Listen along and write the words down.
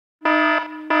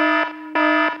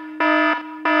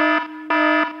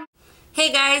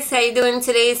Hey guys, how you doing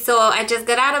today? So I just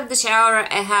got out of the shower.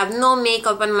 I have no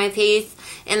makeup on my face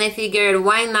and I figured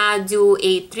why not do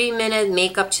a 3-minute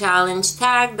makeup challenge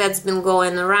tag that's been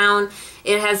going around.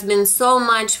 It has been so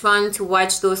much fun to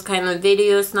watch those kind of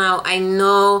videos. Now I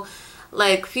know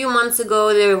like a few months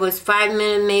ago there was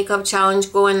 5-minute makeup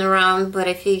challenge going around, but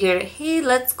I figured, hey,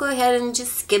 let's go ahead and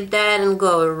just skip that and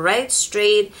go right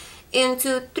straight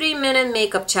into 3-minute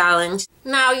makeup challenge.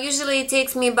 Now usually it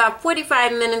takes me about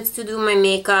 45 minutes to do my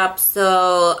makeup,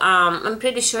 so I'm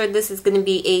pretty sure this is gonna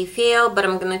be a fail, but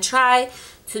I'm gonna try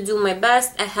to do my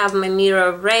best. I have my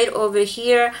mirror right over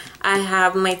here. I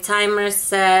have my timer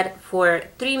set for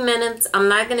 3 minutes. I'm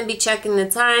not gonna be checking the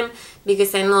time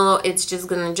because I know it's just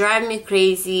gonna drive me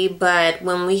crazy, but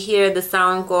when we hear the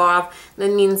sound go off, that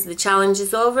means the challenge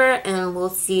is over and we'll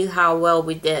see how well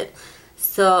we did.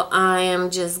 So I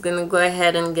am just gonna go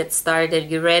ahead and get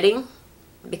started. You ready?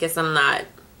 Because I'm not.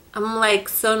 I'm like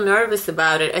so nervous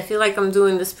about it. I feel like I'm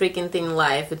doing this freaking thing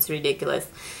live. It's ridiculous.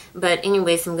 But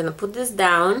anyways, I'm gonna put this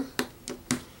down.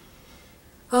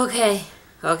 Okay.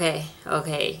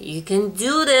 You can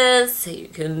do this. You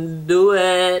can do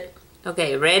it.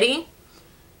 Okay, ready?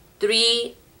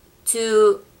 3,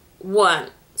 2,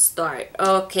 1. Start.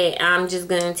 Okay, I'm just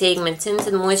gonna take my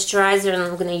tinted moisturizer and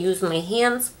I'm gonna use my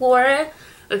hands for it.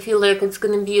 I feel like it's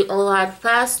gonna be a lot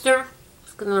faster.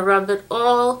 Just gonna rub it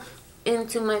all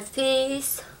into my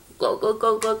face. Go.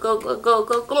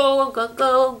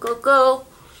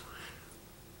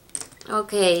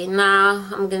 Okay, now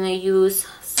I'm gonna use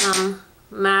some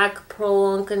MAC Pro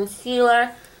On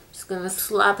Concealer. Just gonna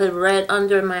slap it right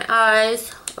under my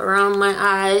eyes, around my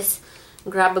eyes.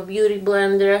 Grab a beauty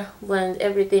blender, blend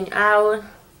everything out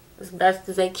as best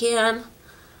as I can.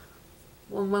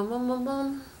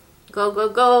 Boom. Go.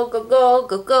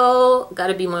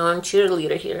 Gotta be my own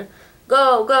cheerleader here.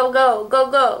 Go.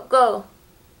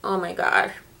 Oh my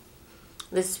god.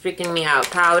 This is freaking me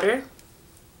out. Powder.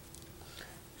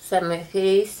 Set my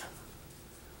face.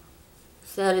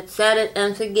 Set it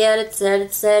and forget it. Set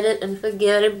it and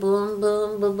forget it. Boom.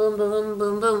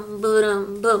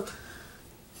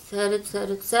 Set it.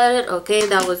 Okay,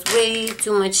 that was way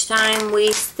too much time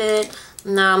wasted.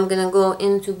 Now I'm gonna go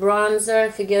into bronzer.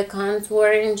 Forget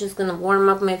contouring. Just gonna warm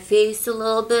up my face a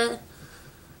little bit.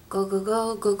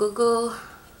 Go.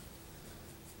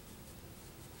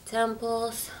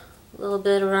 Temples. A little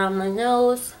bit around my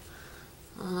nose.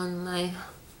 On my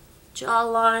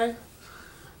jawline.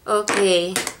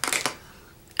 Okay.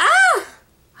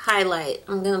 Highlight.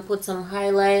 I'm gonna put some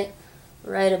highlight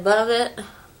right above it.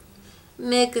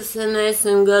 Make it so nice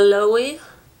and glowy.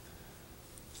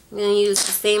 I'm going to use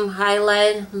the same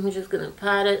highlight. I'm just going to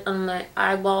pat it on my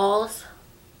eyeballs.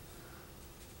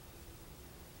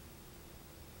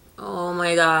 Oh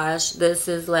my gosh, this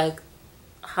is like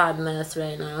a hot mess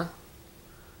right now.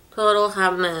 Total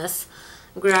hot mess.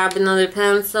 Grab another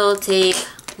pencil, take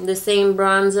the same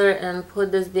bronzer and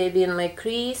put this baby in my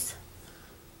crease.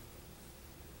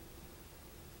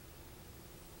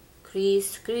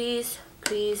 Crease.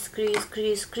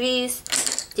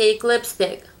 Take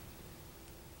lipstick.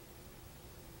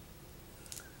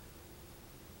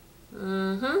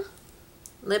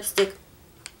 Lipstick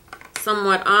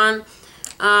somewhat on.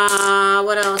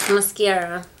 What else?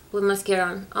 Mascara. Put mascara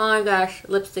on. Oh my gosh,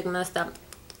 lipstick messed up.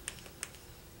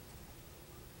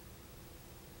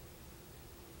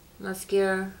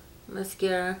 Mascara.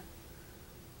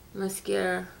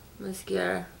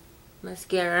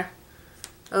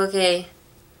 Okay.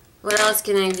 What else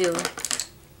can I do?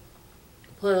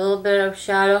 Put a little bit of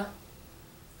shadow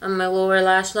on my lower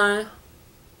lash line.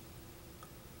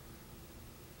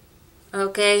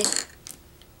 Okay.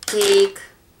 Take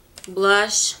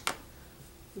blush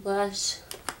on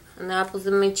the apples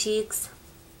of my cheeks.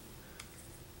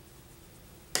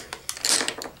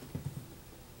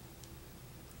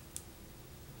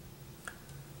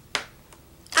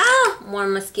 More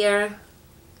mascara.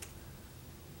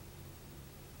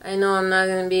 I know I'm not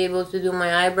going to be able to do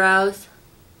my eyebrows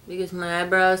because my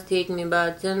eyebrows take me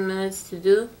about 10 minutes to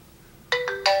do.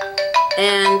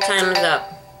 And time is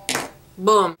up.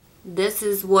 Boom. This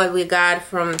is what we got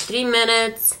from 3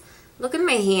 minutes. Look at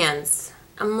my hands.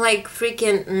 I'm like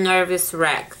freaking nervous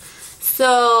wreck.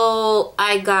 So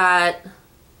I got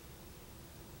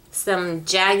some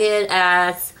jagged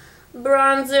ass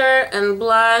bronzer and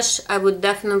blush. I would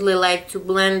definitely like to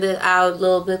blend it out a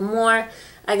little bit more.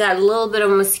 I got a little bit of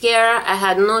mascara. I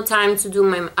had no time to do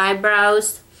my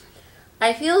eyebrows.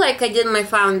 I feel like I did my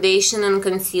foundation and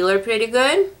concealer pretty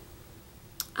good.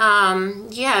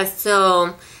 Yeah,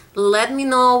 so Let me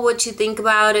know what you think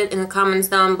about it in the comments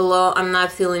down below. I'm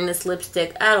not feeling this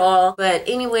lipstick at all. But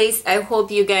anyways, I hope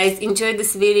you guys enjoyed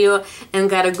this video and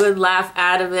got a good laugh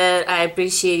out of it. I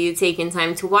appreciate you taking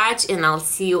time to watch, and I'll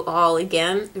see you all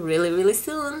again really, really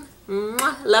soon.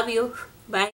 Mwah. Love you.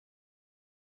 Bye.